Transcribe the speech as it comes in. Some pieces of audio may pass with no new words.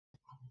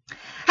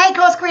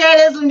course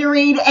creators, Linda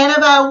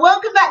Reed-Enever.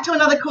 Welcome back to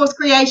another course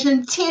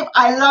creation tip.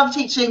 I love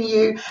teaching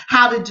you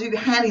how to do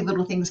handy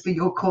little things for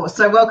your course.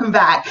 So welcome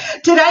back.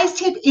 Today's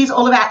tip is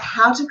all about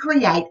how to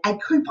create a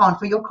coupon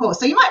for your course.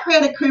 So you might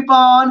create a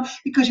coupon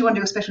because you want to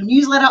do a special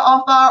newsletter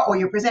offer, or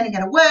you're presenting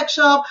at a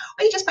workshop,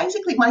 or you just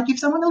basically want to give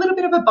someone a little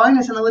bit of a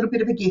bonus and a little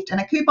bit of a gift.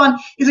 And a coupon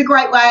is a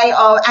great way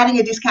of adding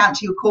a discount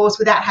to your course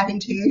without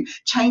having to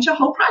change your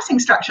whole pricing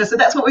structure. So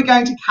that's what we're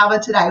going to cover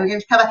today. We're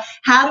going to cover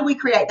how do we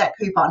create that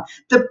coupon.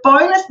 The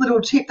bonus little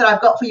tip that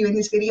I've got for you in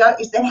this video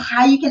is then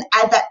how you can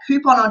add that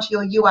coupon onto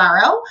your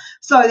URL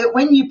so that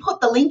when you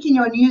put the link in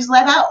your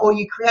newsletter or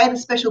you create a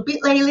special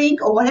Bitly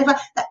link or whatever,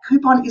 that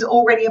coupon is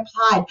already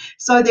applied.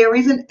 So there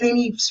isn't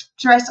any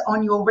stress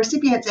on your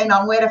recipient's end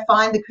on where to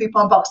find the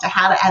coupon box to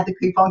how to add the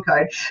coupon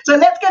code. So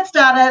let's get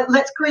started.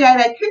 Let's create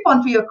a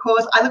coupon for your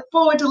course. I look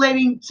forward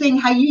to seeing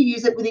how you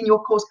use it within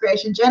your course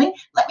creation journey.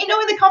 Let me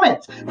know in the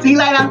comments. See you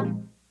later.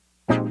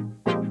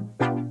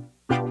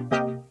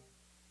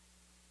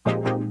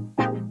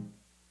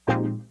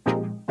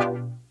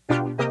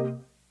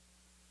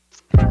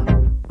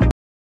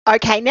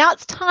 Okay, now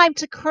it's time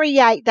to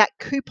create that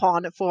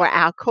coupon for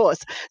our course.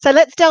 So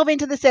let's delve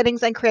into the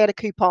settings and create a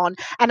coupon.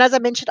 And as I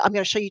mentioned, I'm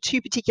going to show you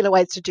two particular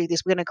ways to do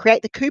this. We're going to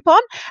create the coupon,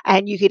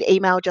 and you could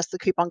email just the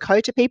coupon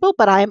code to people,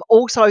 but I am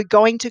also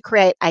going to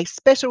create a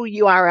special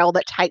URL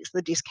that takes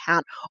the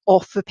discount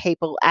off for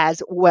people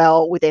as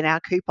well within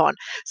our coupon.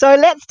 So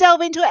let's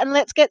delve into it and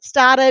let's get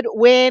started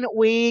when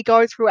we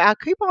go through our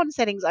coupon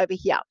settings over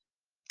here.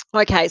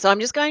 Okay, so I'm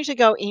just going to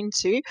go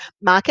into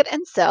Market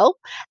and Sell,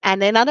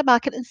 and then under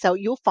Market and Sell,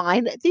 you'll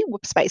find the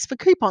space for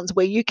coupons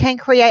where you can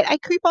create a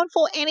coupon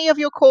for any of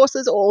your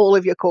courses or all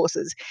of your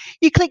courses.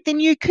 You click the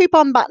New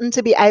Coupon button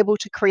to be able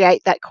to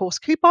create that course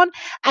coupon,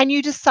 and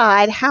you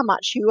decide how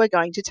much you are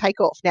going to take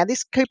off. Now,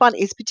 this coupon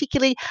is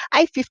particularly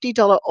a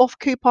 $50 off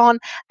coupon,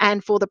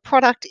 and for the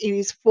product, it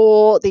is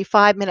for the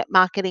 5-minute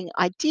marketing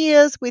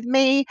ideas with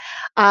me.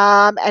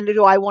 And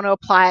do I want to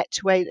apply it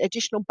to an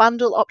additional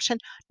bundle option?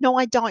 No,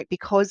 I don't,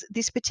 because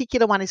this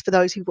particular one is for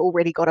those who've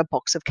already got a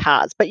box of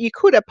cards, but you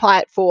could apply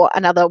it for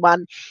another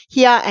one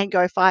here and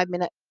go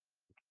 5-minute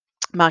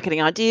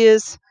marketing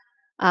ideas,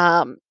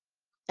 and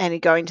you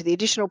go into the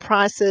additional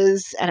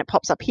prices and it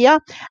pops up here,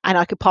 and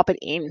I could pop it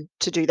in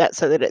to do that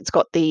so that it's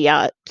got the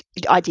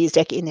ideas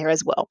deck in there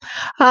as well.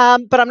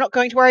 But I'm not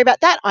going to worry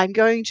about that. I'm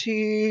going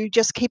to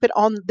just keep it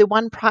on the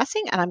one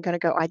pricing, and I'm going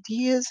to go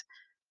ideas.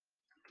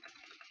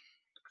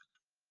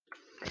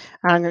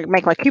 I'm going to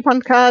make my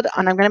coupon card,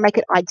 and I'm going to make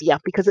it idea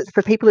because it's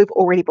for people who've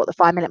already bought the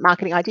 5-minute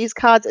marketing ideas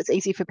cards. It's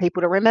easy for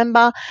people to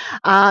remember.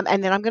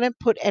 And then I'm going to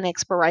put an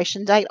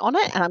expiration date on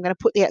it, and I'm going to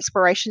put the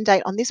expiration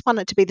date on this one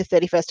to be the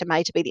 31st of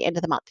May, to be the end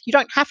of the month. You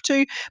don't have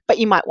to, but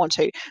you might want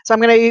to. So I'm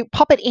going to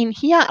pop it in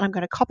here, and I'm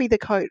going to copy the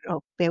code.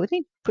 Oh, bear with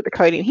me. Put the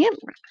code in here.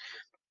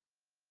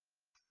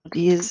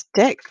 Ideas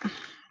deck.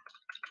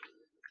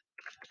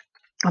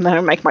 I'm going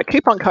to make my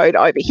coupon code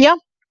over here.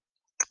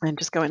 And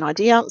just go in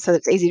idea so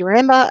it's easy to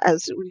remember,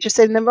 as we just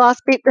said in the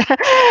last bit.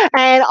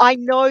 And I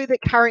know that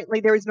currently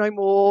there is no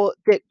more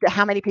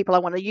how many people I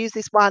want to use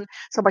this one.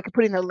 So I could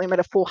put in a limit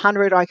of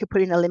 400, or I could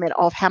put in a limit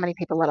of how many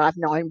people that I've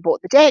known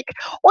bought the deck,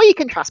 or you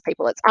can trust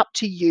people. It's up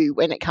to you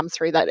when it comes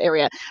through that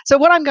area. So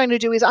what I'm going to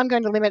do is I'm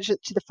going to limit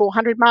it to the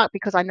 400 mark,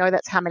 because I know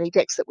that's how many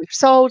decks that we've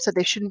sold. So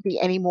there shouldn't be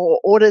any more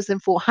orders than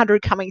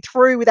 400 coming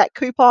through with that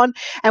coupon.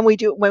 And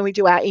when we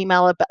do our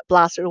email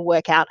blast, it'll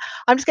work out.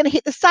 I'm just going to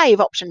hit the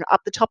save option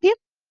up the top here.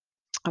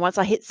 And once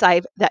I hit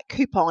save, that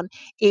coupon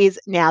is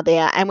now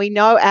there. And we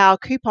know our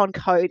coupon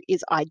code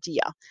is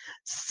IDEA.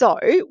 So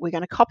we're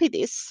going to copy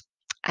this,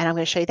 and I'm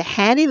going to show you the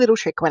handy little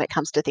trick when it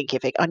comes to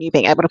Thinkific on you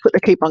being able to put the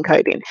coupon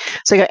code in.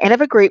 So go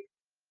Enever Group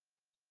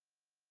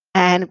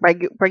and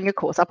bring your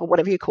course up, or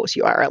whatever your course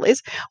URL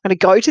is. I'm going to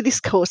go to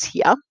this course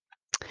here,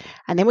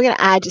 and then we're going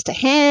to add just a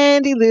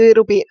handy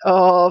little bit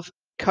of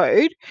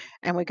code,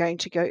 and we're going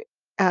to go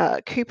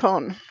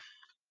coupon.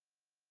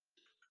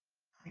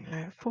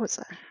 Forward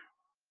slash.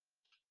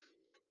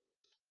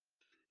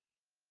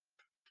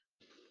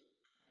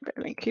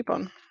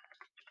 Coupon.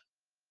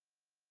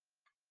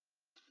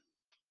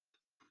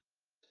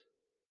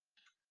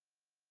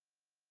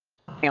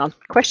 Hang on,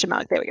 question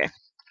mark. There we go.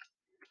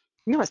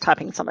 I was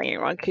typing something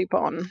in wrong.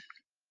 Coupon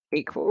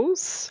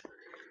equals,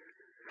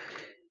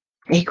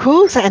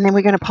 and then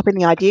we're going to pop in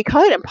the idea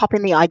code and pop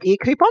in the idea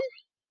coupon.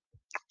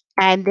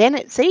 And then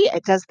it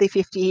does the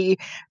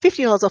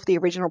 $50 off the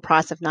original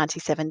price of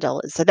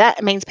 $97. So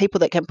that means people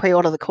that can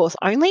pre-order the course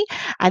only.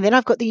 And then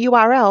I've got the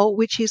URL,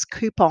 which is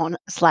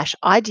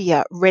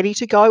coupon/idea, ready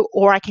to go,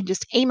 or I can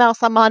just email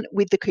someone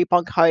with the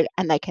coupon code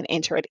and they can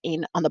enter it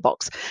in on the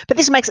box. But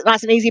this makes it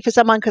nice and easy for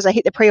someone because I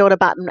hit the pre-order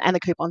button and the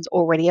coupon's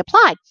already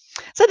applied.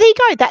 So there you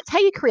go. That's how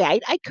you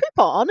create a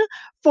coupon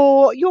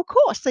for your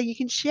course, so you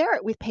can share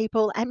it with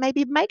people and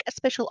maybe make a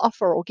special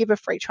offer or give a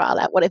free trial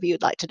out, whatever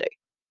you'd like to do.